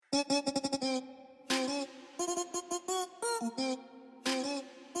Welcome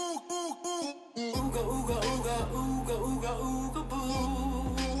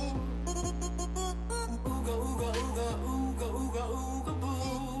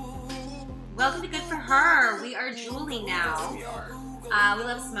to Good For Her. We are Julie now. We are. We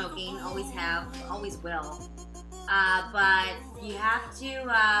love smoking. Always have. Always will. But you have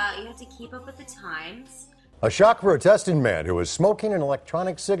to keep up with the times. A shock for a testing man who was smoking an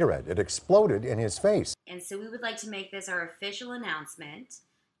electronic cigarette. It exploded in his face. And so we would like to make this our official announcement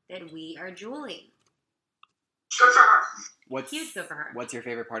that we are Julie. Good for her. Huge good for her. What's your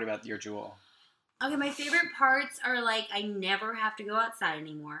favorite part about your Juul? Okay, my favorite parts are like I never have to go outside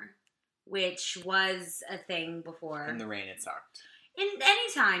anymore, which was a thing before. In the rain, it sucked. In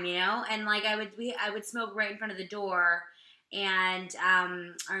any time, you know, and like I would smoke right in front of the door, and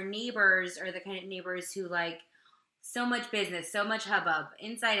our neighbors are the kind of neighbors who like so much business, so much hubbub,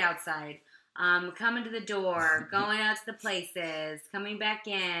 inside, outside, coming to the door, going out to the places, coming back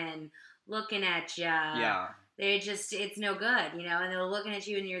in, looking at you. Yeah. It's no good, you know, and they're looking at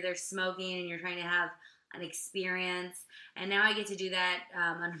you and you're there smoking and you're trying to have an experience, and now I get to do that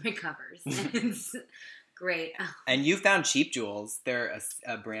under my covers. It's great. And you found Cheap Juuls. They're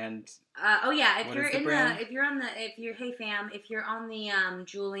a brand. Oh yeah, Hey fam, if you're on the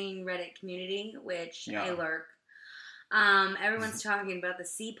Juuling Reddit community, which Yeah. I lurk, everyone's talking about the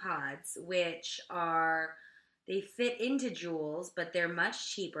C pods, which they fit into Juuls, but they're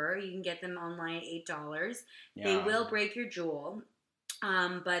much cheaper. You can get them online at $8. Yeah. They will break your Juul,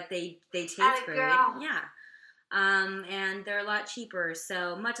 but they taste great. Girl. Yeah. And they're a lot cheaper.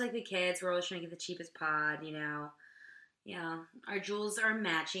 So much like the kids, we're always trying to get the cheapest pod, you know. Yeah. Our Juuls are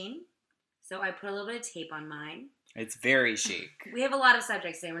matching. So I put a little bit of tape on mine. It's very chic. We have a lot of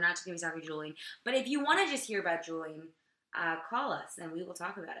subjects today. We're not just going to be talking Juuling. But if you want to just hear about Juuling, call us and we will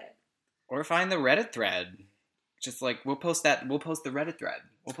talk about it. Or find the Reddit thread. Just like, we'll post the Reddit thread.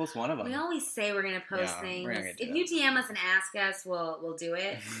 We'll post one of them. We always say we're going to post Yeah, things. we're gonna do If you DM us and ask us, we'll do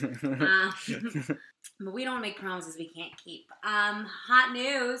it. But we don't want to make promises we can't keep. Hot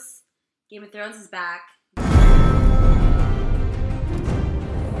news. Game of Thrones is back.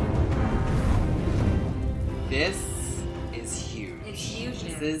 This is huge. It's huge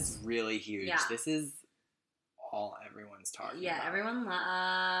This news. is really huge. Yeah. This is all everyone's talking Yeah, about. everyone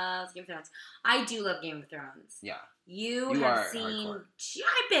loves Game of Thrones. I do love Game of Thrones. Yeah. You You have are seen... hardcore.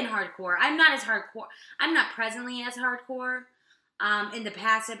 I've been hardcore. I'm not as hardcore. I'm not presently as hardcore. In the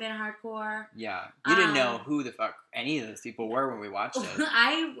past, I've been hardcore. Yeah. You didn't know who the fuck any of those people were when we watched it.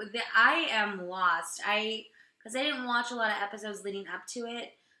 I am lost. Because I didn't watch a lot of episodes leading up to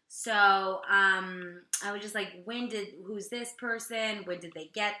it. So, I was just like, who's this person? When did they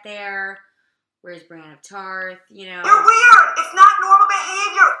get there? Where's Brienne of Tarth? You know? You're weird. It's not normal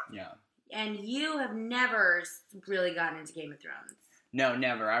behavior. Yeah. And you have never really gotten into Game of Thrones. No,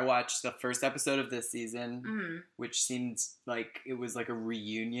 never. I watched the first episode of this season, Mm-hmm. which seemed like it was like a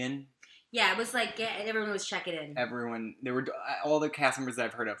reunion. Yeah, it was like everyone was checking in. All the cast members that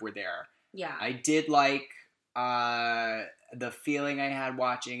I've heard of were there. Yeah. I did like the feeling I had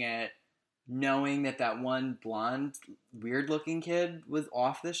watching it, knowing that one blonde, weird-looking kid was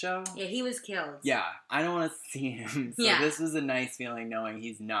off the show. Yeah, he was killed. Yeah, I don't want to see him. So Yeah. this was a nice feeling knowing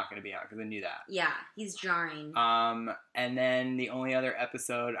he's not going to be out, because I knew that. Yeah, he's jarring. And then the only other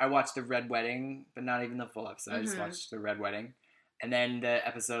episode, I watched the Red Wedding, but not even the full episode. I just watched the Red Wedding. And then the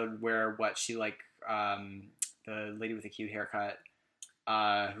episode where the lady with the cute haircut,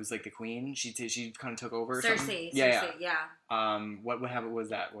 who's like the queen, she kind of took over or something. Cersei, Yeah. yeah. What happened was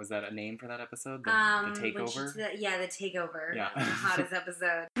that? Was that a name for that episode? The takeover? The takeover. Yeah. The hottest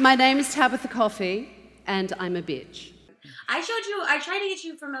episode. My name is Tabitha Coffey, and I'm a bitch. I tried to get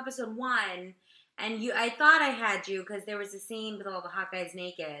you from episode 1, and I thought I had you because there was a scene with all the hot guys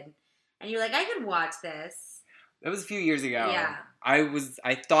naked, and you're like, I could watch this. That was a few years ago. Yeah.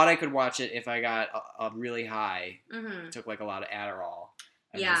 I thought I could watch it if I got a really high. Mm-hmm. Took like a lot of Adderall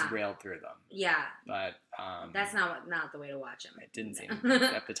and Yeah. just railed through them. Yeah. But That's not the way to watch them. it didn't seem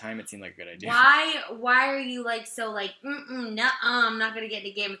at the time. It seemed like a good idea. Why are you like so like nuh-uh, I'm not gonna get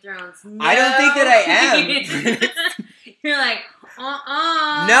into Game of Thrones? No. I don't think that I am. You're like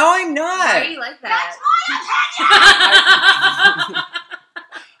No, I'm not. Why do you like that? That's my attention.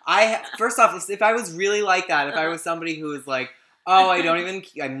 First off, if I was really like that, if I was somebody who was like, oh, I'm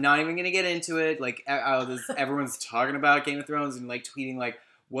not even gonna get into it. Like, everyone's talking about Game of Thrones and like tweeting like,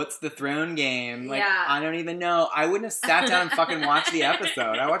 what's the throne game? Like, Yeah. I don't even know. I wouldn't have sat down and fucking watched the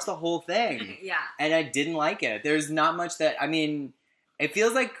episode. I watched the whole thing. Yeah. And I didn't like it. There's not much that, I mean, it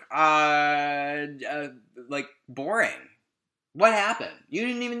feels like boring. What happened? You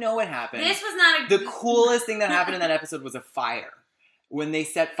didn't even know what happened. This was not a... The coolest thing that happened in that episode was a fire. When they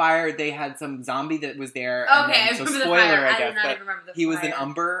set fire, they had some zombie that was there. Okay, and then, I remember the spoiler, fire. I I guess, did not but even remember the he was fire. an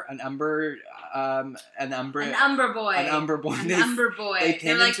umber boy. An umber boy. An umber boy. They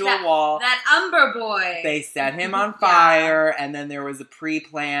pinned him like to a wall. That umber boy. They set him on fire, and then there was a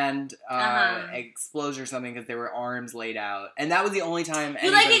pre-planned explosion or something because there were arms laid out, and that was the only time.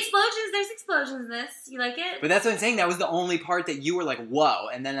 You like explosions? There's explosions in this. You like it? But that's what I'm saying. That was the only part that you were like, "Whoa!"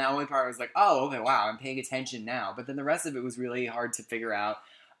 And then the only part I was like, "Oh, okay, wow, I'm paying attention now." But then the rest of it was really hard to figure out.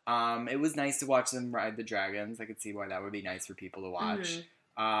 It was nice to watch them ride the dragons. I could see why that would be nice for people to watch.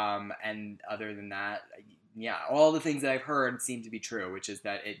 And other than that, yeah, all the things that I've heard seem to be true, which is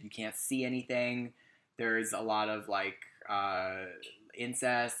that you can't see anything. There's a lot of like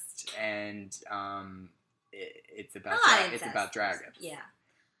incest, and it's about dragons. Yeah.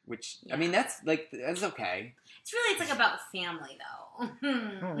 Which I mean, that's okay. It's like about family though. I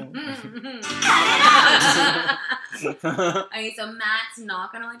mean, so Matt's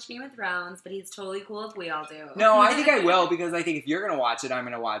not gonna watch Game of Thrones, but he's totally cool if we all do. No, I think I will, because I think if you're gonna watch it, I'm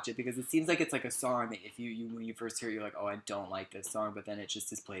gonna watch it, because it seems like it's like a song that if you when you first hear it, you're like, oh, I don't like this song, but then it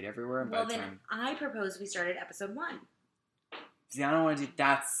just is played everywhere. And well, then I propose we start at episode 1. See, I don't want to do.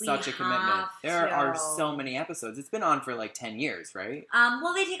 That's such a commitment. There are so many episodes. It's been on for like 10 years, right?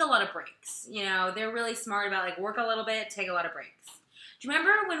 Well, they take a lot of breaks. You know, they're really smart about like work a little bit, take a lot of breaks. Do you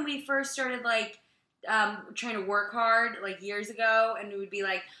remember when we first started like trying to work hard like years ago, and it would be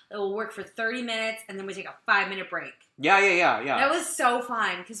like we'll work for 30 minutes and then we take a 5-minute break? Yeah. That was so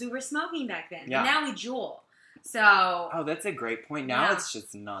fun because we were smoking back then. Yeah. And now we Juul. So. Oh, that's a great point. Now it's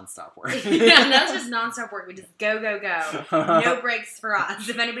just nonstop work. Yeah, now it's just nonstop work. We just go. No breaks for us.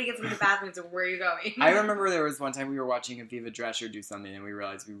 If anybody gets in the bathroom, so where are you going? I remember there was one time we were watching Aviva Drescher do something, and we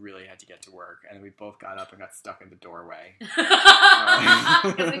realized we really had to get to work, and we both got up and got stuck in the doorway.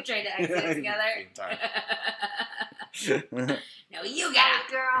 Because we tried to exit together. No, you got it,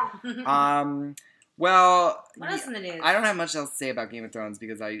 girl. Well, what else in the news? I don't have much else to say about Game of Thrones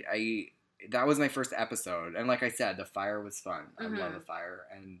because I that was my first episode, and like I said, the fire was fun. I love the fire,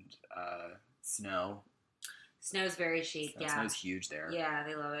 and snow. Snow's very chic, yeah. Snow's huge there. Yeah,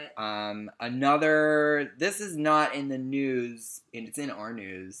 they love it. This is not in the news, and it's in our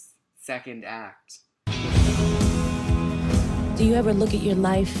news, second act. Do you ever look at your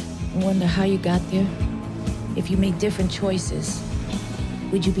life and wonder how you got there? If you made different choices,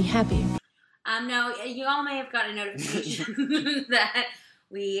 would you be happier? No, you all may have gotten a notification that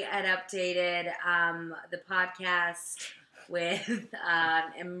we had updated the podcast with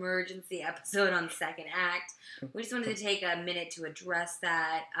an emergency episode on second act. We just wanted to take a minute to address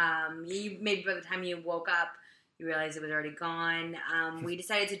that. Maybe by the time you woke up, you realized it was already gone. We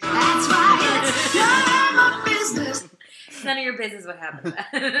decided to do That's why it's none of business. It's none of your business what happened.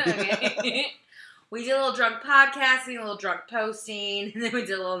 Okay. We did a little drunk podcasting, a little drunk posting, and then we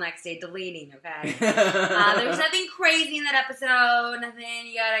did a little next day deleting, okay? There was nothing crazy in that episode, nothing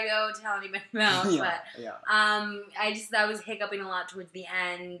you gotta go tell anybody about, I was hiccuping a lot towards the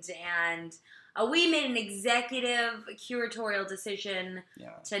end, and we made an executive curatorial decision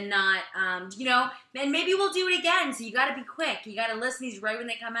to not, and maybe we'll do it again, so you gotta be quick. You gotta listen to these right when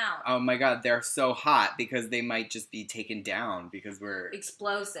they come out. Oh my god, they're so hot because they might just be taken down because we're...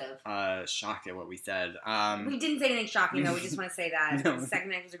 explosive. Shocked at what we said. We didn't say anything shocking, though. We just want to say that. The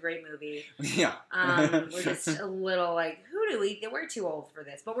second act was a great movie. Yeah. We're just a little like, we're too old for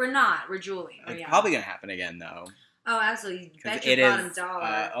this. But we're not. We're Julie. It's probably going to happen again, though. Oh, absolutely. Bet your bottom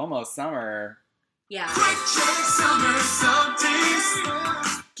dollar. Almost summer. Yeah. Quick Check Summer Sub Days.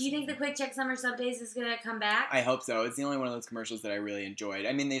 Do you think the Quick Check Summer Sub Days is going to come back? I hope so. It's the only one of those commercials that I really enjoyed.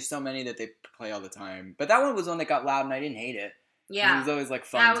 I mean, there's so many that they play all the time. But that one was one that got loud and I didn't hate it. Yeah. It was always like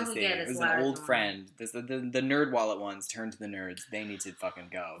fun to see. It was an old friend. The Nerd Wallet ones turn to the nerds. They need to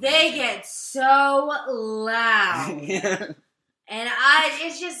fucking go. They get so loud. And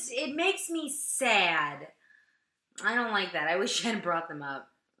it makes me sad. I don't like that. I wish I had brought them up.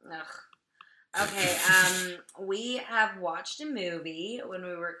 Ugh. Okay, we have watched a movie when we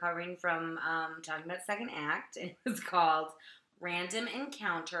were recovering from talking about second act. It was called Random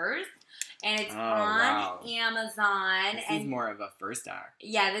Encounters, and it's on Amazon. This is more of a first act.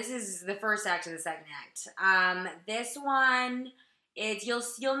 Yeah, this is the first act of the second act. This one,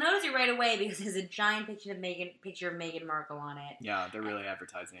 you'll notice it right away because there's a giant picture of Meghan Markle on it. Yeah, they're really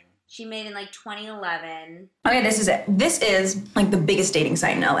advertising. She made in like 2011. Okay, this is it. This is like the biggest dating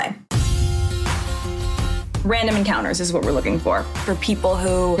site in LA. Random Encounters is what we're looking for people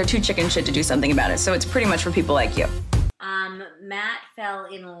who are too chicken shit to do something about it. So it's pretty much for people like you. Matt fell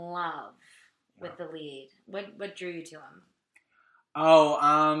in love with the lead. What drew you to him?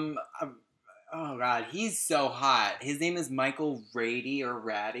 Oh, oh God, he's so hot. His name is Michael Rady or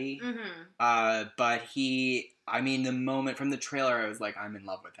Ratty. Mm-hmm. But the moment from the trailer, I was like, I'm in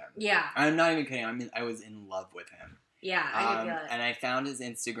love with him. Yeah. I'm not even kidding. I was in love with him. Yeah, I can feel it. And I found his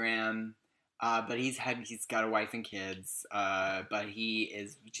Instagram. But he's got a wife and kids. But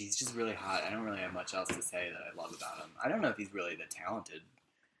he's just really hot. I don't really have much else to say that I love about him. I don't know if he's really the talented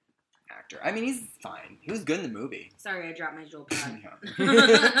actor. I mean, he's fine. He was good in the movie. Sorry, I dropped my jewel pad.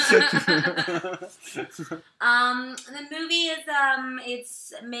 The movie is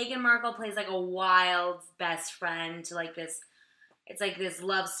it's Meghan Markle plays like a wild best friend to like this. It's like this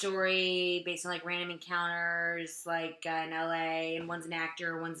love story based on like random encounters, like in LA, and one's an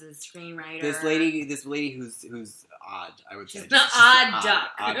actor, one's a screenwriter. This lady who's odd, I would say. She's the odd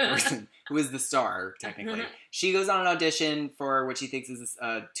duck. Odd person, who is the star, technically. She goes on an audition for what she thinks is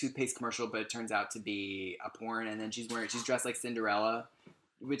a toothpaste commercial, but it turns out to be a porn, and then she's dressed like Cinderella,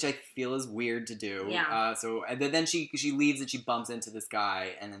 which I feel is weird to do. Yeah. And then she leaves and she bumps into this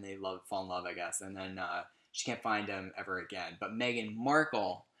guy, and then they fall in love, I guess, and then she can't find him ever again. But Meghan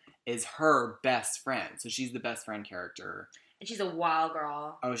Markle is her best friend. So she's the best friend character. And she's a wild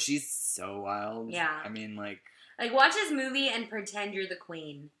girl. Oh, she's so wild. Yeah. I mean, like watch this movie and pretend you're the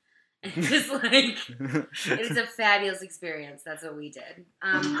queen. It's like, it's a fabulous experience. That's what we did.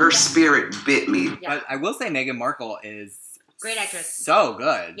 Her spirit bit me. Yeah. But I will say Meghan Markle is great actress. So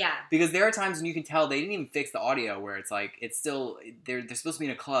good. Yeah. Because there are times when you can tell they didn't even fix the audio where it's like, it's still, they're supposed to be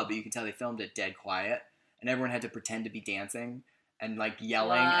in a club, but you can tell they filmed it dead quiet. And everyone had to pretend to be dancing and like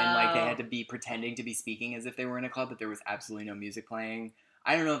yelling and like they had to be pretending to be speaking as if they were in a club, but there was absolutely no music playing.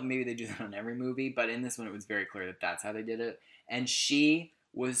 I don't know if maybe they do that on every movie, but in this one it was very clear that that's how they did it. And she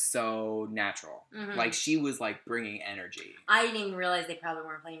was so natural. Mm-hmm. Like she was like bringing energy. I didn't even realize they probably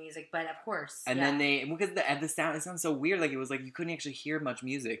weren't playing music, but of course. And then because the sound, it sounds so weird. Like it was like you couldn't actually hear much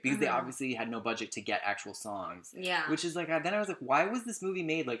music because they obviously had no budget to get actual songs. Yeah. Which is like, then I was like, why was this movie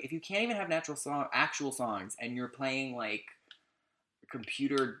made? Like if you can't even have actual songs and you're playing like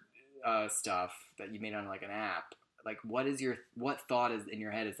computer stuff that you made on like an app, like what thought is in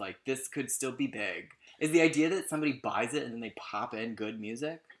your head is like, this could still be big? Is the idea that somebody buys it and then they pop in good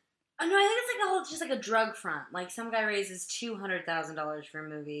music? Oh, no, I think it's like just like a drug front. Like some guy raises $200,000 for a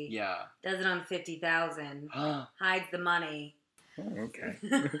movie. Yeah. Does it on $50,000. Hides the money. Oh, okay.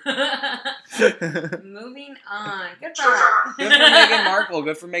 Moving on. Good for her. Good for Meghan Markle.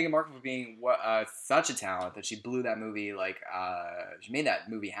 Good for Meghan Markle for being such a talent that she blew that movie. Like she made that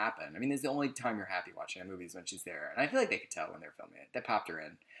movie happen. I mean, it's the only time you're happy watching a movie is when she's there, and I feel like they could tell when they're filming it. They popped her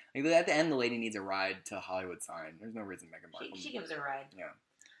in. Like at the end, the lady needs a ride to Hollywood Sign. There's no reason Meghan Markle. She gives her a ride. Yeah.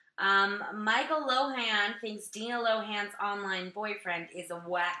 Michael Lohan thinks Dina Lohan's online boyfriend is a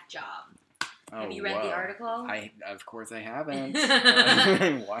whack job. Have you read the article? Of course I haven't.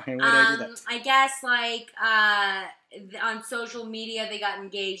 Why would I do that? I guess, like, on social media, they got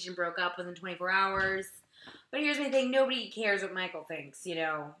engaged and broke up within 24 hours. But here's my thing. Nobody cares what Michael thinks, you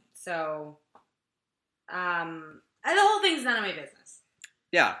know? So, the whole thing's none of my business.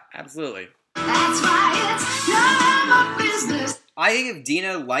 Yeah, absolutely. That's why it's none of my business. I think if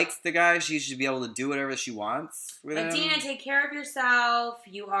Dina likes the guy, she should be able to do whatever she wants with him. But Dina, take care of yourself.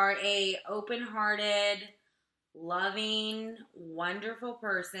 You are a open-hearted, loving, wonderful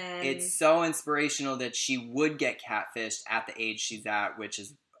person. It's so inspirational that she would get catfished at the age she's at, which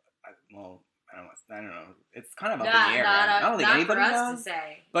is, well, I don't know. It's kind of up in the air. I don't think anybody knows. To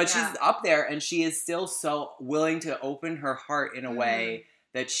say. But she's up there, and she is still so willing to open her heart in a way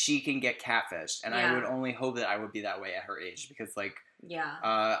that she can get catfished. And I would only hope that I would be that way at her age, because like,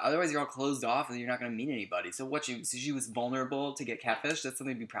 otherwise you're all closed off and you're not going to meet anybody. So she was vulnerable to get catfished. That's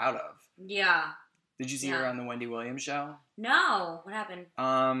something to be proud of. Yeah. Did you see her on the Wendy Williams show? No. What happened?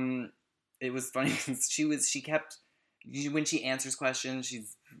 It was funny because when she answers questions, she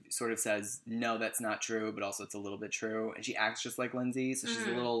sort of says, no, that's not true, but also it's a little bit true. And she acts just like Lindsay. So she's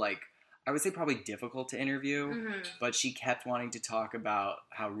a little like, I would say probably difficult to interview, but she kept wanting to talk about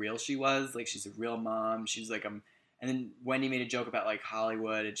how real she was. Like, she's a real mom. She's like, and then Wendy made a joke about like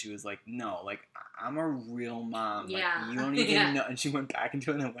Hollywood, and she was like, no, like, I'm a real mom. Like, you don't even know. And she went back into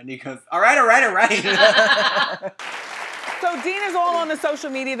it, and then Wendy goes, all right. So Dina's all on the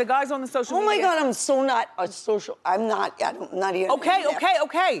social media. The guy's on the social media. Oh my God, I'm so not a social. I'm not even.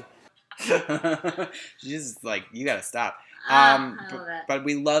 Okay. She's just like, you gotta stop. I love it. But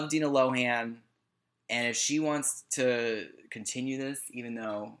we love Dina Lohan, and if she wants to continue this, even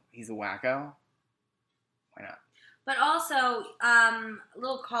though he's a wacko, why not? But also, a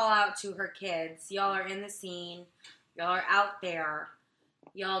little call out to her kids. Y'all are in the scene. Y'all are out there.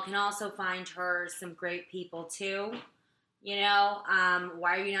 Y'all can also find her some great people too. You know,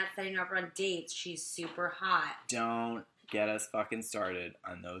 why are you not setting her up on dates? She's super hot. Don't get us fucking started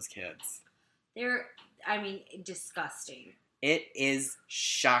on those kids. They're, disgusting. It is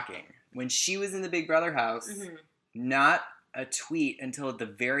shocking. When she was in the Big Brother house, not a tweet until at the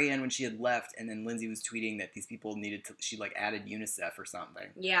very end when she had left, and then Lindsay was tweeting that these people needed to, she like added UNICEF or something.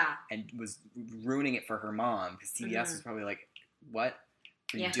 Yeah. And was ruining it for her mom, because CBS was probably like, what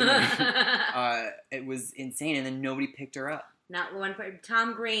are you doing? It was insane, and then nobody picked her up. Not one.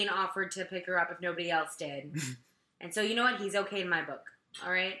 Tom Green offered to pick her up if nobody else did. And so, you know what? He's okay in my book.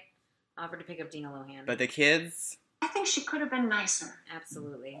 All right? Offered to pick up Dina Lohan. But the kids... I think she could have been nicer.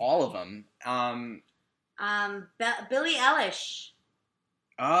 Absolutely. All of them. Billie Eilish.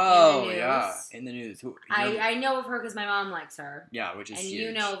 Oh, yeah. In the news. I know of her because my mom likes her. Yeah, which is and huge.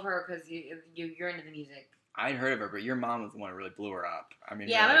 you know of her because you're into the music. I'd heard of her, but your mom was the one who really blew her up. I mean,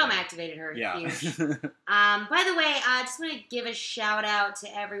 yeah, really, my mom activated her. Yeah. Huge. By the way, I just want to give a shout out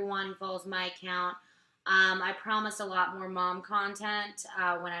to everyone who follows my account. I promised a lot more mom content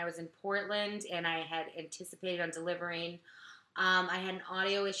when I was in Portland, and I had anticipated on delivering. I had an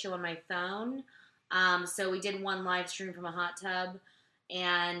audio issue on my phone, so we did one live stream from a hot tub,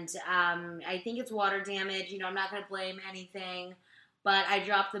 and I think it's water damage. You know, I'm not going to blame anything, but I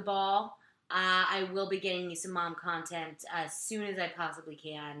dropped the ball. I will be getting you some mom content as soon as I possibly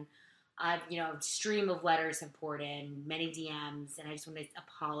can. A stream of letters have poured in, many DMs, and I just want to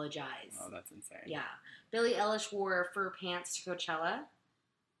apologize. Oh, that's insane. Yeah. Billie Eilish wore fur pants to Coachella.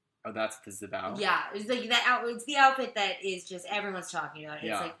 Oh, that's what this is about? Yeah. It's like that. It's the outfit that is just everyone's talking about.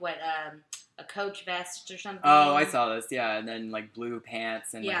 It's like what, a Coach vest or something. Oh, I saw this, yeah. And then like blue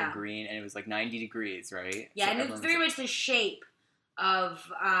pants and like Yeah. a green, and it was like 90 degrees, right? Yeah, So and it's very much the shape of,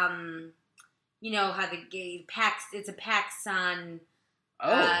 how it's a PacSun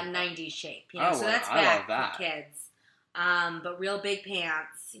 90s shape. You know? Oh, so that's I back love that. for kids. But real big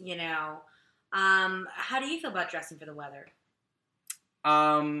pants, you know. How do you feel about dressing for the weather?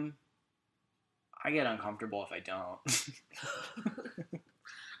 I get uncomfortable if I don't.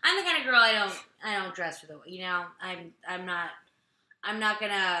 I'm the kind of girl I don't dress for the, I'm not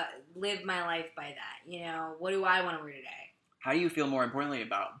gonna live my life by that. You know, what do I want to wear today? How do you feel more importantly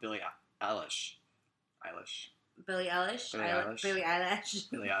about Billie Eilish? Billie Eilish? Billie Eilish. Billie Eilish.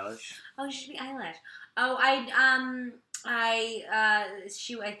 Billie Eilish. Oh, she should be Eilish. Oh, I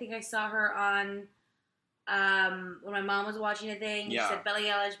think I saw her on, when my mom was watching a thing. Yeah. She said, Billie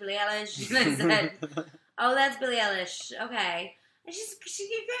Eilish. And I said, oh, that's Billie Eilish. Okay. And she's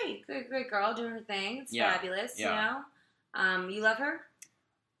great girl doing her thing. It's fabulous, you know? You love her?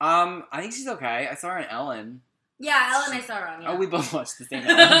 I think she's okay. I saw her on Ellen. Yeah, Ellen I saw her on, yeah. Oh, we both watched the same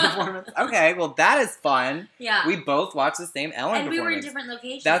Ellen performance. Okay, well, that is fun. Yeah. We both watched the same Ellen performance. And we were in different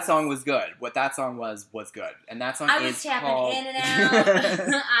locations. That song was good. What that song was good. And that song I was tapping in and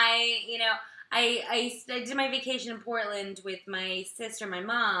out. I did my vacation in Portland with my sister, my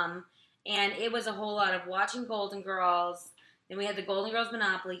mom, and it was a whole lot of watching Golden Girls. Then we had the Golden Girls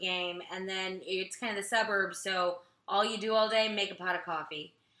Monopoly game, and then it's kind of the suburbs, so all you do all day, make a pot of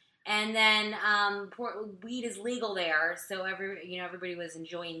coffee. And then weed is legal there, so everybody was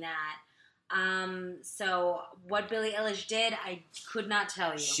enjoying that. So what Billie Eilish did, I could not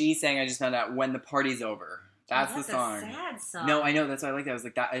tell you. She sang, I just found out, When the Party's Over. That's the song. That's a sad song. No, I know, that's why I like that. I was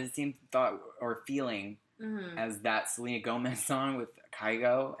like, that is the same thought or feeling as that Selena Gomez song with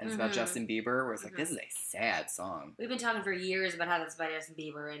Kygo, and it's about Justin Bieber, where it's like, this is a sad song. We've been talking for years about how that's about Justin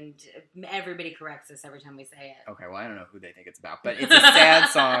Bieber, and everybody corrects us every time we say it. Okay, well, I don't know who they think it's about, but it's a sad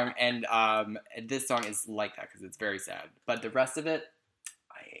song, and this song is like that, because it's very sad. But the rest of it,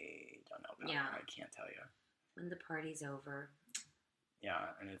 I don't know about. Yeah. I can't tell you. When the Party's Over. Yeah,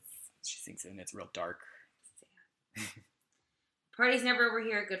 and she sings it, and it's real dark. Party's never over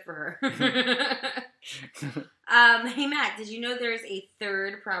here. Good for her. Hey, Matt, did you know there's a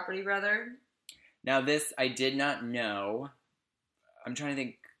third Property Brother? Now, this I did not know. I'm trying to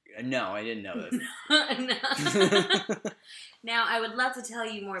think. No, I didn't know this. Now, I would love to tell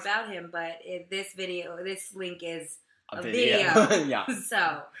you more about him, but this link is a video. Yeah.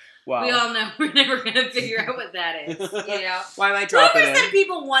 So, well, we all know we're never going to figure out what that is. You know? Why am I dropping Whoever it? said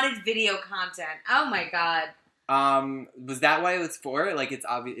people wanted video content? Oh, my God. Was that why it was for? Like, it's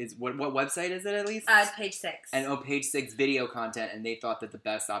obvious. What website is it at least? It's Page Six. And Page Six video content, and they thought that the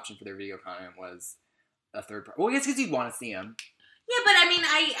best option for their video content was a third party. Well, I guess because you'd want to see them. Yeah, but I mean,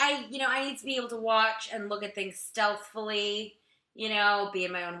 I need to be able to watch and look at things stealthily. You know, be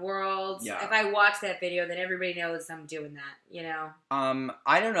in my own world. Yeah. If I watch that video, then everybody knows I'm doing that. You know.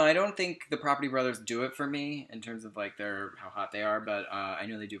 I don't know. I don't think the Property Brothers do it for me in terms of like how hot they are, but I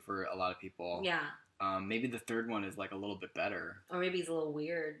know they do for a lot of people. Yeah. Maybe the third one is like a little bit better. Or maybe he's a little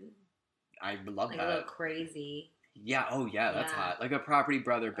weird. I would love like that. A little crazy. Yeah, oh yeah, that's hot. Like a property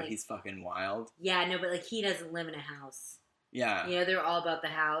brother, but he's fucking wild. Yeah, no, but like he doesn't live in a house. Yeah. You know, they're all about the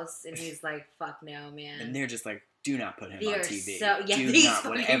house, and he's like, fuck no, man. And they're just like, do not put him on TV. Yeah, do he's not,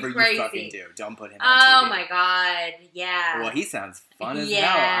 whatever crazy. you fucking do, don't put him on TV. Oh my god, yeah. Well, he sounds fun as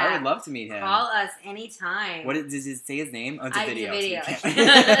hell. I would love to meet him. Call us anytime. Does it say his name? Oh, it's a video. It's a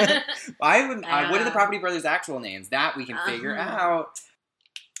video. What are the Property Brothers' actual names? That we can figure out.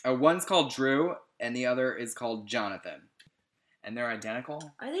 One's called Drew, and the other is called Jonathan. And they're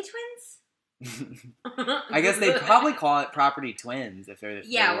identical? Are they twins? I guess they'd probably call it Property Twins if they were.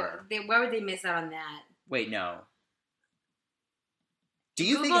 Why would they miss out on that? Wait, no. Do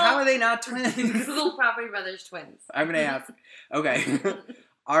you think, how are they not twins? Google Property Brothers twins. I'm going to ask. Okay.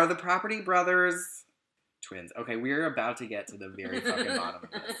 Are the Property Brothers twins? Okay, we're about to get to the very fucking bottom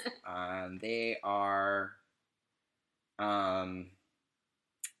of this. They are, boy,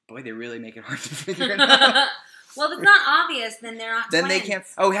 they really make it hard to figure it out. Well, if it's not obvious, then they're not then twins. They can't.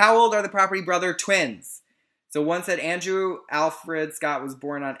 Oh, how old are the Property Brother twins? So one said Andrew Alfred Scott was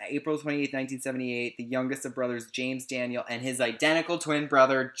born on April 28, 1978, the youngest of brothers James Daniel and his identical twin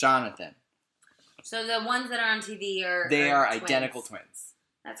brother Jonathan. So the ones that are on TV are twins. Identical twins.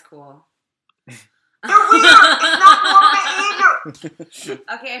 That's cool. They're weird. It's not normal behavior.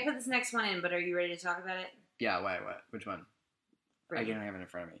 Okay, I put this next one in, but are you ready to talk about it? Yeah, what? Which one? Right. I don't have it in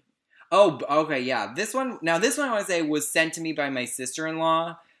front of me. Oh, okay, yeah. This one I want to say was sent to me by my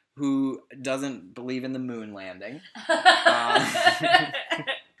sister-in-law, who doesn't believe in the moon landing.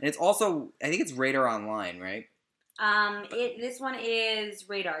 It's also, I think it's Radar Online, right? This one is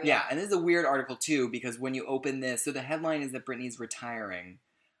Radar. Yeah, and this is a weird article too, because when you open this, so the headline is that Britney's retiring.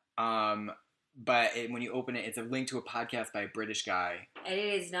 But when you open it, it's a link to a podcast by a British guy. And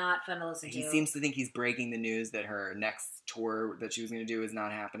it is not fun to listen to. He seems to think he's breaking the news that her next tour that she was going to do is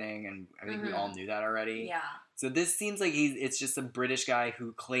not happening, and I think we all knew that already. Yeah. So this seems like it's just a British guy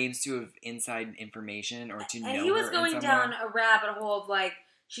who claims to have inside information or to know her. And he was going down a rabbit hole of like,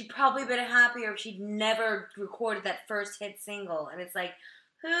 she'd probably been happier if she'd never recorded that first hit single. And it's like,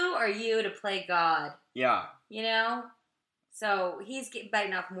 who are you to play God? Yeah. You know? So he's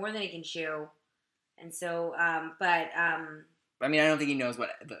biting off more than he can chew. And so, I mean, I don't think he knows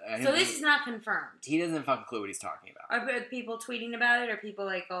what... So this is not confirmed. He doesn't fucking clue what he's talking about. Are people tweeting about it? Are people,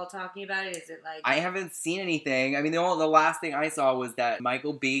 like, all talking about it? Is it, like... I haven't seen anything. I mean, the last thing I saw was that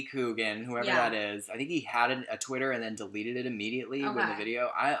Michael B. Coogan, whoever that is, I think he had a Twitter and then deleted it immediately with the video.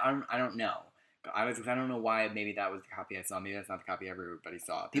 I don't know. I don't know why. Maybe that was the copy I saw. Maybe that's not the copy everybody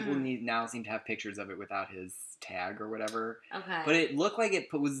saw. People now seem to have pictures of it without his tag or whatever. Okay. But it looked like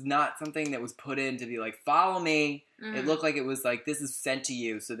it was not something that was put in to be like, follow me. It looked like it was like, this is sent to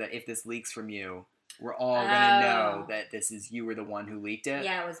you so that if this leaks from you, we're all going to know that you were the one who leaked it.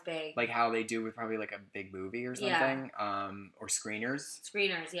 Yeah, it was big. Like how they do with probably like a big movie or something. Or screeners.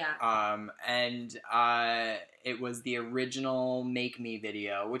 Screeners, yeah. And it was the original Make Me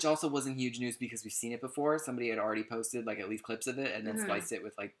video, which also wasn't huge news because we've seen it before. Somebody had already posted like at least clips of it and then spliced it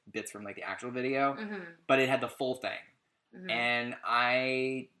with like bits from like the actual video. But it had the full thing. And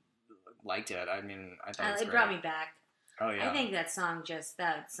I liked it. I mean, I thought it was great. Brought me back. Oh, yeah. I think that song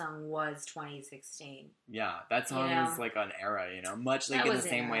was 2016. Yeah, that song was like an era, you know, much like in the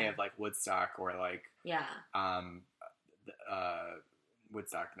same way of like Woodstock or like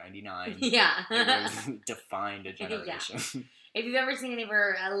Woodstock 99. Yeah. It was defined a generation. Yeah. If you've ever seen any of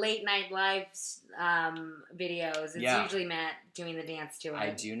her late night live videos, it's usually Matt doing the dance to it. I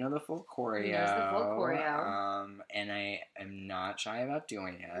do know the full choreo. He knows the full choreo. And I am not shy about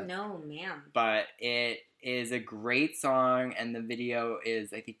doing it. No, ma'am. But it is a great song, and the video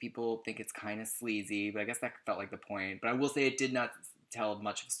is, I think people think it's kind of sleazy, but I guess that felt like the point. But I will say it did not tell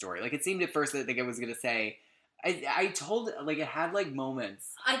much of a story. Like, it seemed at first that I was going to say... I told, like, it had, like,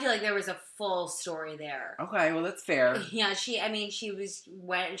 moments. I feel like there was a full story there. Okay, well, that's fair. Yeah, she was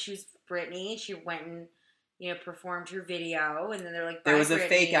Britney. She went and, performed her video, and then they're like, there was a Britney.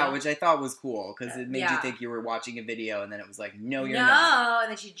 fake out, which I thought was cool, because it made you think you were watching a video, and then it was like, no, you're not. No, and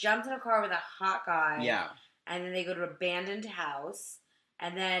then she jumped in a car with a hot guy. Yeah. And then they go to an abandoned house,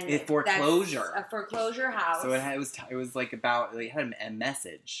 and then... A foreclosure. A foreclosure house. So it was like about, like, it had a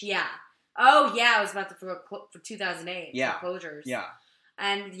message. Yeah. Oh, yeah, it was about for 2008 foreclosures. Yeah.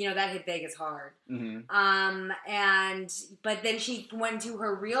 And, that hit Vegas hard. Mm-hmm. But then she went to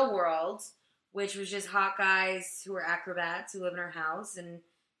her real world, which was just hot guys who were acrobats who live in her house and,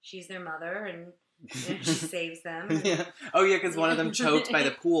 she's their mother, and she saves them. Yeah. Oh, yeah, because one of them choked by the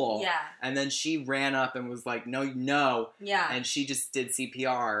pool. Yeah. And then she ran up and was like, no. Yeah. And she just did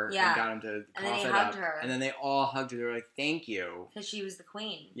CPR and got him to And then cough they it hugged up. her. And then they all hugged her. They were like, thank you. Because she was the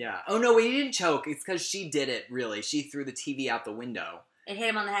queen. Yeah. Oh, no, wait, he didn't choke. It's because she did it, really. She threw the TV out the window. It hit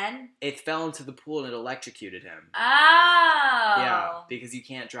him on the head? It fell into the pool and it electrocuted him. Oh! Yeah, because you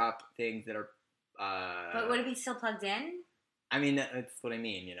can't drop things that are... But would it be still plugged in? I mean, that's what I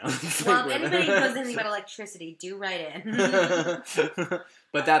mean, you know? Well, if anybody knows anything about electricity, do write in.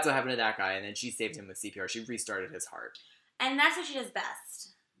 But that's what happened to that guy, and then she saved him with CPR. She restarted his heart. And that's what she does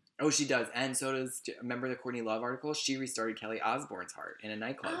best. Oh, she does. And so does, remember the Courtney Love article? She restarted Kelly Osbourne's heart in a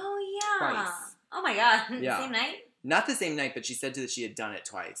nightclub. Oh, yeah. Twice. Oh, my God. Yeah. The same night? Not the same night, but she said that she had done it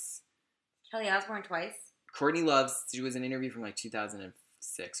twice. Kelly Osbourne twice? Courtney Love, she was an interview from like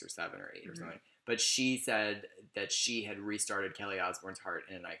 2006 or 7 or 8 or something. But she said that she had restarted Kelly Osbourne's heart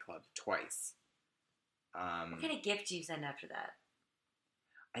in a nightclub twice. What kind of gift do you send after that?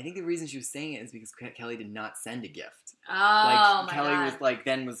 I think the reason she was saying it is because Kelly did not send a gift. Oh, like, my Kelly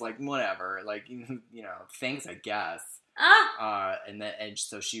God. was like, whatever. Like, you know, thanks, I guess. Ah! And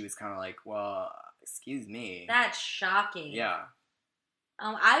so she was kind of like, well, excuse me. That's shocking. Yeah.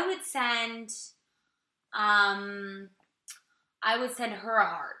 I would send her a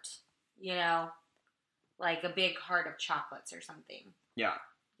heart. You know, like a big heart of chocolates or something. Yeah.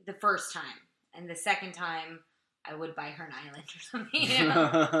 The first time. And the second time, I would buy her an island or something. You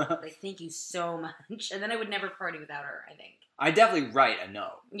know? Like, thank you so much. And then I would never party without her, I think. I definitely write a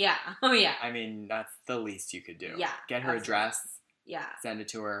note. Yeah. Oh, yeah. I mean, that's the least you could do. Yeah. Get her absolutely. address. Yeah. Send it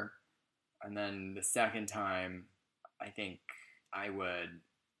to her. And then the second time, I think I'd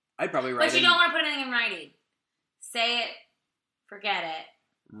probably write But you don't want to put anything in writing. Say it. Forget it.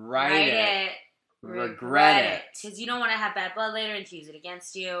 Write it. Regret it. Because you don't want to have bad blood later and to use it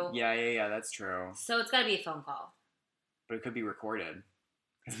against you. Yeah, that's true. So it's got to be a phone call. But it could be recorded.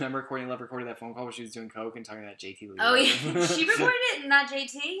 Remember Courtney Love recorded that phone call where she was doing coke and talking to that JT Lee? Oh, yeah. She recorded it, not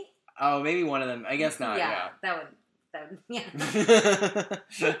JT? Oh, maybe one of them. I guess not, yeah. That would, yeah.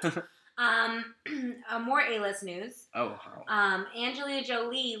 More A-list news. Oh. Angelina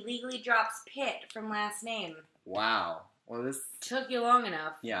Jolie legally drops Pitt from last name. Wow. Well, this took you long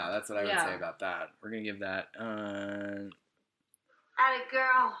enough. Yeah, that's what I would say about that. We're going to give that... Atta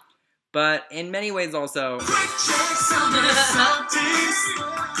girl. But in many ways also...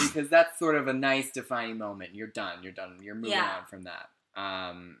 because that's sort of a nice defining moment. You're done. You're moving on from that.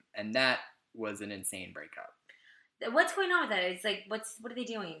 And that was an insane breakup. What's going on with that? It's like, what are they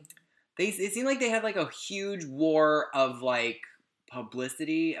doing? It seemed like they had like a huge war of like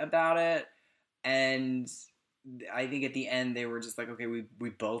publicity about it. And I think at the end they were just like, okay, we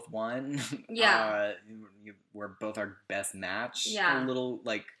both won. Yeah. We're both our best match. Yeah. A little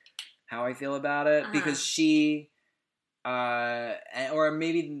like how I feel about it. Because she, or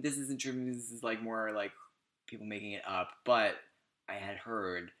maybe this isn't true, maybe this is like more like people making it up, but I had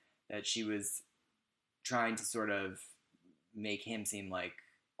heard that she was trying to sort of make him seem like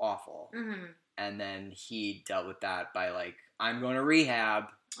awful. Mm-hmm. And then he dealt with that by like, I'm going to rehab.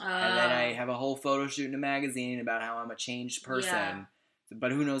 And then I have a whole photo shoot in a magazine about how I'm a changed person. Yeah.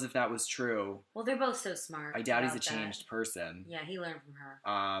 But who knows if that was true. Well, they're both so smart. I doubt he's a changed person. Yeah, he learned from her.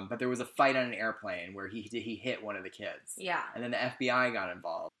 But there was a fight on an airplane where he hit one of the kids. Yeah. And then the FBI got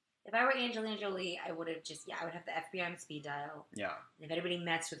involved. If I were Angelina Jolie, I would have I would have the FBI on speed dial. Yeah. And if anybody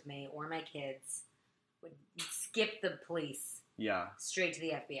messed with me or my kids, would skip the police. Yeah. Straight to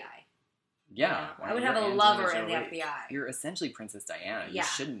the FBI. Yeah. I would have a lover in the FBI. You're essentially Princess Diana. You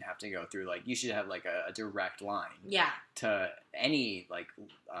shouldn't have to go through, like, you should have, like, a direct line. Yeah. To any, like,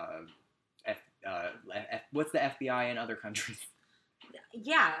 what's the FBI in other countries?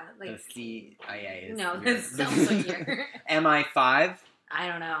 Yeah. Like, the CIA is... No, that sounds like you're... MI5? I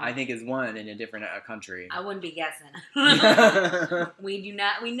don't know. I think is one in a different country. I wouldn't be guessing. We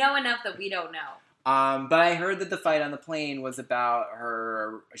know enough that we don't know. But I heard that the fight on the plane was about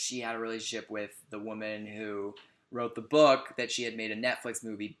she had a relationship with the woman who wrote the book that she had made a Netflix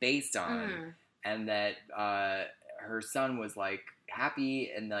movie based on, and that her son was like happy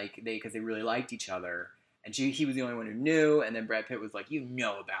and like because they really liked each other, and he was the only one who knew, and then Brad Pitt was like, you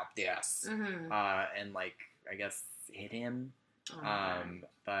know about this, and like I guess hit him,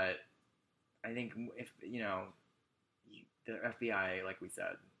 but I think if the FBI, like we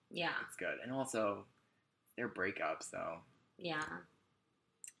said. Yeah. It's good. And also, their breakup, so... Yeah.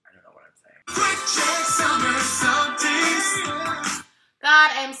 I don't know what I'm saying.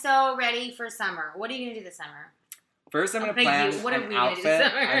 God, I'm so ready for summer. What are you going to do this summer? First, I'm gonna Thank plan you. What are an we gonna do outfit. this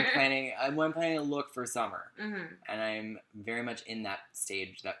summer? I'm planning a look for summer, Mm-hmm. and I'm very much in that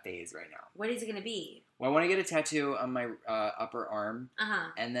stage, that phase right now. What is it gonna be? Well, I want to get a tattoo on my upper arm,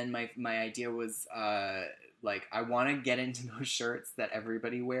 Uh-huh. and then my idea was like I want to get into those shirts that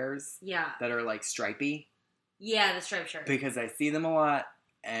everybody wears Yeah. that are like stripy Yeah, the striped shirt. because I see them a lot,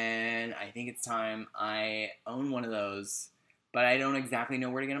 and I think it's time I own one of those. But I don't exactly know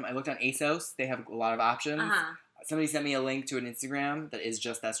where to get them. I looked on ASOS; they have a lot of options. Uh-huh. Somebody sent me a link to an Instagram that is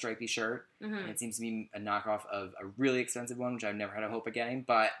just that stripy shirt. Mm-hmm. And it seems to be a knockoff of a really expensive one, which I've never had a hope of getting.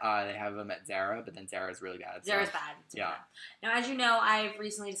 But they have them at Zara, but then Zara's really bad. Zara's so, bad. It's yeah. bad. Now, as you know, I've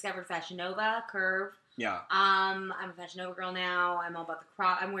recently discovered Fashion Nova Curve. Yeah. I'm a Fashion Nova girl now. I'm all about the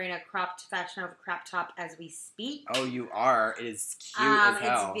crop. I'm wearing a cropped Fashion Nova crop top as we speak. Oh, you are. It is cute as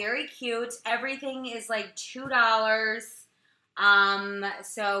hell. It's very cute. Everything is like $2.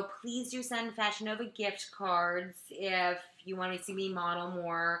 So please do send Fashion Nova gift cards if you want to see me model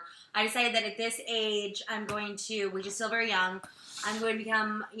more. I decided that at this age, which is still very young, I'm going to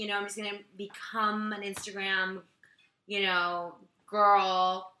become, I'm just going to become an Instagram,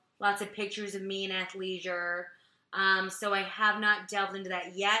 girl. Lots of pictures of me in athleisure. So I have not delved into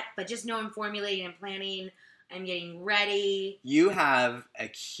that yet, but just know I'm formulating and planning. I'm getting ready. You have a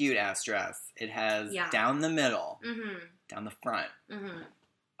cute ass dress. It has down the middle, down the front,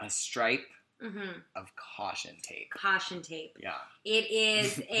 a stripe of caution tape. Caution tape. Yeah. It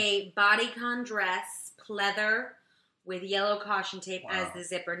is a bodycon dress, pleather, with yellow caution tape as the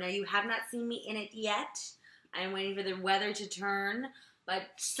zipper. Now, you have not seen me in it yet. I'm waiting for the weather to turn. But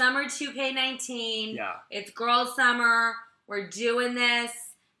summer 2K19. Yeah. It's girl summer. We're doing this.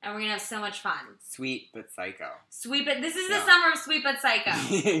 And we're going to have so much fun. Sweet but psycho. This is the summer of Sweet but Psycho.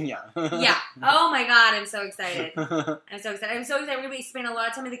 Yeah. Yeah. Oh my God, I'm so excited. I'm so excited. We're going to be spending a lot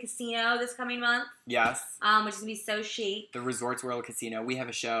of time at the casino this coming month. Yes. Which is going to be so chic. The Resorts World Casino. We have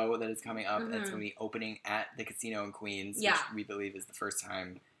a show that is coming up that's going to be opening at the casino in Queens, which we believe is the first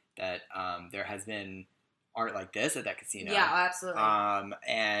time that there has been art like this at that casino. Yeah, absolutely.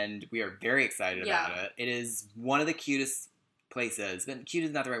 And we are very excited about it. It is one of the cutest places. But cute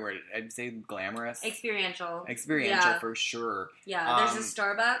is not the right word. I'd say glamorous. Experiential for sure. Yeah, there's a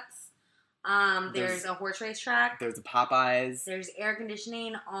Starbucks. There's a horse race track. There's a Popeyes. There's air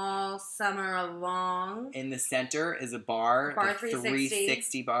conditioning all summer long. In the center is a bar. Bar the 360.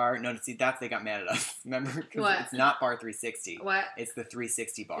 360 bar. No, see, they got mad at us. Remember? What? It's not bar 360. What? It's the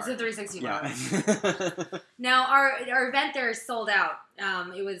 360 bar. It's the 360 bar. Yeah. Now, our event there is sold out.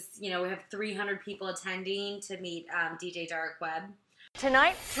 It was, we have 300 people attending to meet DJ Dark Web.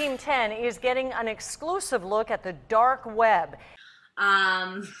 Tonight, Team 10 is getting an exclusive look at the dark web.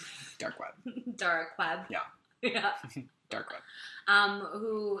 Dark web. Dark web. Yeah. Yeah. Dark web.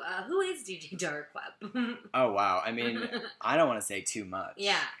 Who is DJ Dark Web? Oh, wow. I mean, I don't want to say too much.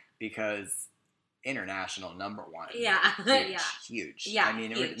 Yeah. Because international #1. Yeah. Huge. Yeah. I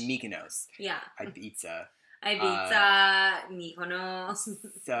mean, huge. Mykonos. Yeah. Ibiza. Mykonos.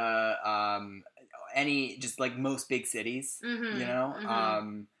 Any, just like most big cities,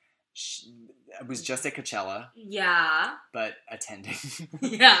 I was just at Coachella. Yeah. But attending.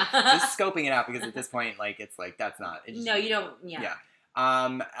 Yeah. Just scoping it out because at this point, it's like, that's not. No, you don't. Yeah.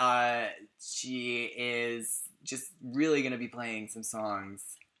 Yeah. She is just really going to be playing some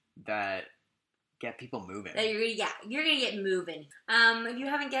songs that get people moving. That you're gonna get moving. If you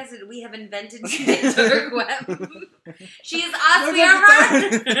haven't guessed it, we have invented DJ Dark Web. She is us, we are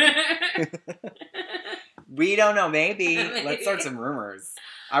her. We don't know. Maybe. Let's start some rumors.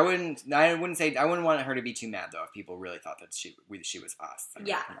 I wouldn't want her to be too mad though if people really thought that she was us. I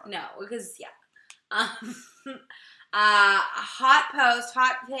mean, because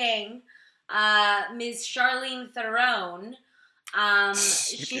hot thing, Ms. Charlene Theron. What?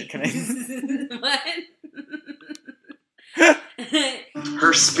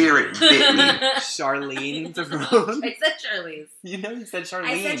 Her spirit bit me. Charlene Theron. I said Charlize. You said Charlene.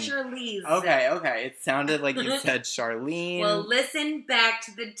 I said Charlize. Okay. It sounded like you said Charlene. Well, listen back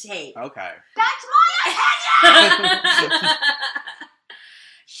to the tape. Okay. That's my opinion!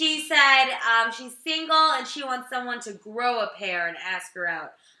 She said she's single and she wants someone to grow a pair and ask her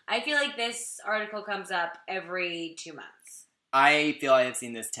out. I feel like this article comes up every 2 months. I feel I have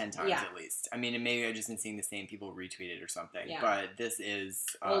seen this 10 times at least. I mean, and maybe I've just been seeing the same people retweet it or something. Yeah. But this is...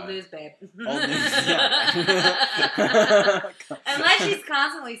 old news, babe. Old news, yeah. Unless she's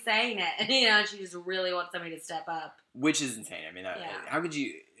constantly saying it. She just really wants somebody to step up. Which is insane. I mean, how could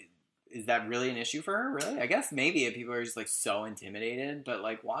you... Is that really an issue for her, really? I guess maybe if people are just, so intimidated. But,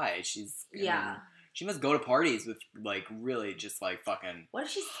 why? She's... She must go to parties with, like, really just, like, fucking What if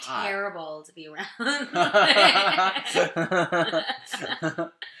she's hot. terrible to be around?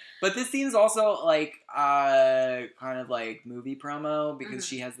 But this seems also like kind of like movie promo because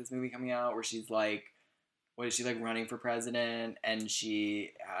she has this movie coming out where she's like, what is she like running for president, and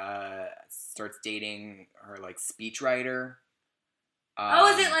she starts dating her like speechwriter.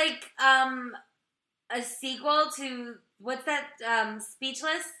 Is it like a sequel to what's that?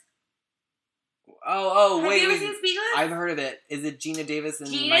 Speechless. Oh, wait. Have you ever seen Speechless? I've heard of it. Is it Gina Davis and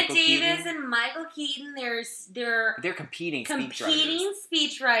Gina Michael Davis Keaton? and Michael Keaton. They're competing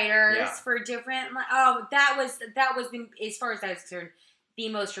speechwriters Yeah. for different. Oh, that was as far as I was concerned, the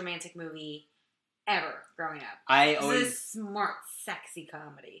most romantic movie ever growing up. I This always is a smart, sexy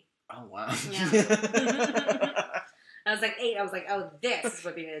comedy. Oh wow. Yeah. I was like 8. I was like, oh, this is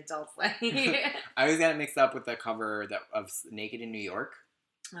what being an adult's like. I always got it mixed up with the cover of Naked in New York.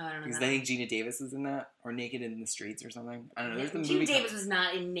 Oh, I don't know. Because I think Gina Davis was in that, or Naked in the Streets or something. I don't know. There's the Gina movie Davis was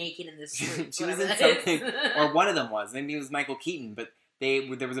not in Naked in the Streets. she was whatever in that something, is. or one of them was. Maybe it was Michael Keaton, but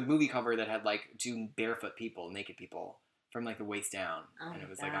there was a movie cover that had like 2 barefoot people, naked people, from like the waist down, Oh and my it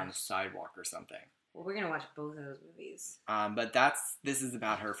was like on the gosh. sidewalk or something. Well, we're gonna watch both of those movies. But this is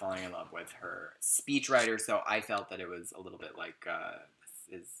about her falling in love with her speechwriter, so I felt that it was a little bit like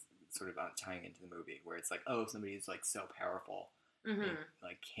this is sort of tying into the movie, where it's like, oh, somebody is like so powerful, Mm-hmm. and,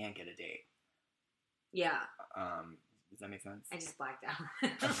 like can't get a date. Yeah. Does that make sense? I just blacked out.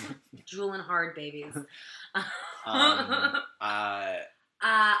 Drooling hard, babies. I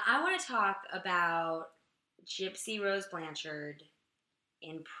want to talk about Gypsy Rose Blanchard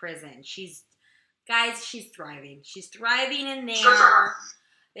in prison. She's thriving. She's thriving in there.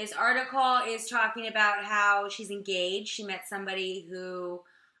 This article is talking about how she's engaged. She met somebody who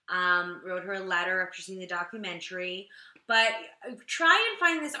wrote her a letter after seeing the documentary. But try and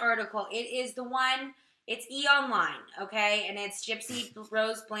find this article. It is the one, it's E-Online, okay? And it's Gypsy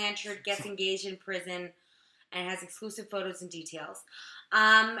Rose Blanchard gets engaged in prison, and it has exclusive photos and details.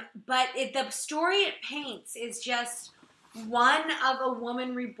 But the story it paints is just one of a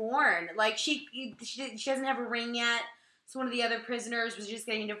woman reborn. Like, she doesn't have a ring yet, so one of the other prisoners was just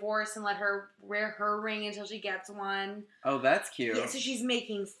getting divorced and let her wear her ring until she gets one. Oh, that's cute. Yeah, so she's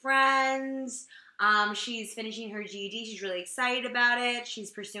making friends. She's finishing her GED. She's really excited about it. She's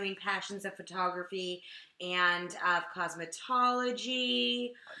pursuing passions of photography and of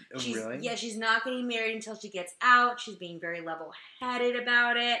cosmetology. Oh, really? Yeah, she's not getting married until she gets out. She's being very level-headed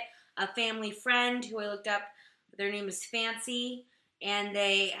about it. A family friend who I looked up, their name is Fancy, and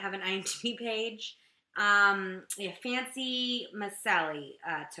they have an IMDb page. Fancy Maselli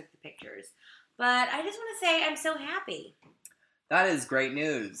took the pictures. But I just want to say I'm so happy. That is great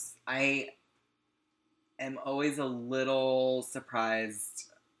news. I am always a little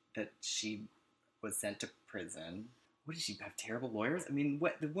surprised that she was sent to prison. What did she have? Terrible lawyers? I mean,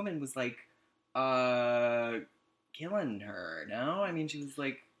 what the woman was like, killing her. No, I mean she was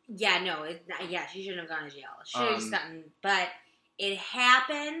like. Yeah, no, she shouldn't have gone to jail. She should have just gotten, but it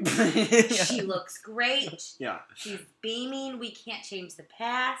happened. Yeah. She looks great. Yeah. She's beaming. We can't change the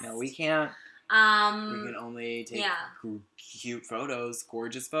past. No, we can't. We can only take cute photos,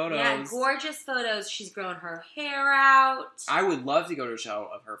 gorgeous photos. Yeah, gorgeous photos. She's grown her hair out. I would love to go to a show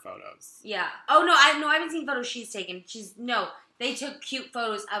of her photos. Yeah. Oh no, I haven't seen photos she's taken. They took cute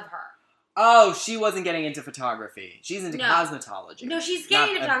photos of her. Oh, she wasn't getting into photography. She's into cosmetology. No, she's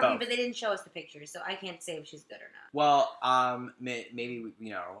getting into photography, but they didn't show us the pictures, so I can't say if she's good or not. Well, maybe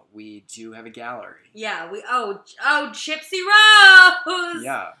we do have a gallery. Yeah, Gypsy Rose.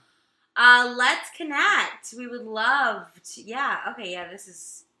 Yeah. Let's connect. We would love to. Yeah. Okay. Yeah. This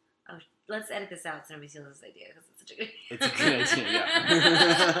is. Oh, let's edit this out so nobody steals this idea because it's such a good. It's a good idea.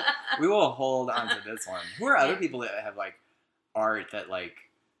 Yeah. We will hold on to this one. Who are other people that have like art that like,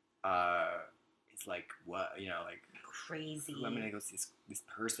 it's like what like crazy. I'm gonna go see this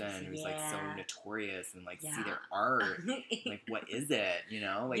person who's like so notorious and like see Yeah. their art. Like, what is it?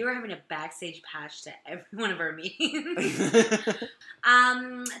 Like You were having a backstage patch to every one of our meetings.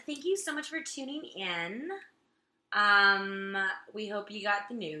 Thank you so much for tuning in. We hope you got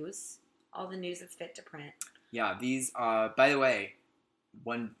the news, all the news that's fit to print. Yeah, these. By the way,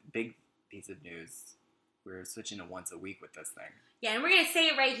 one big piece of news: we're switching to once a week with this thing. Yeah, and we're gonna say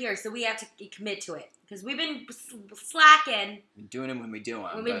it right here, so we have to commit to it because we've been slacking. We're doing them when we do them.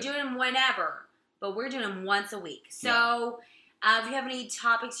 We've been doing them whenever, but we're doing them once a week. So, if you have any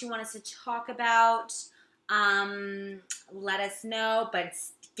topics you want us to talk about, let us know. But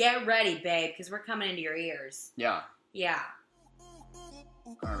get ready, babe, because we're coming into your ears. Yeah. Yeah.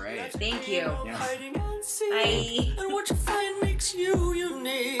 All right. Thank you. Yeah. Bye. And what you find makes you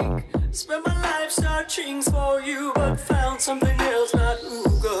unique. Spent my life searching for you, but found something else. Not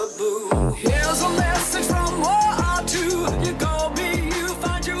ooh.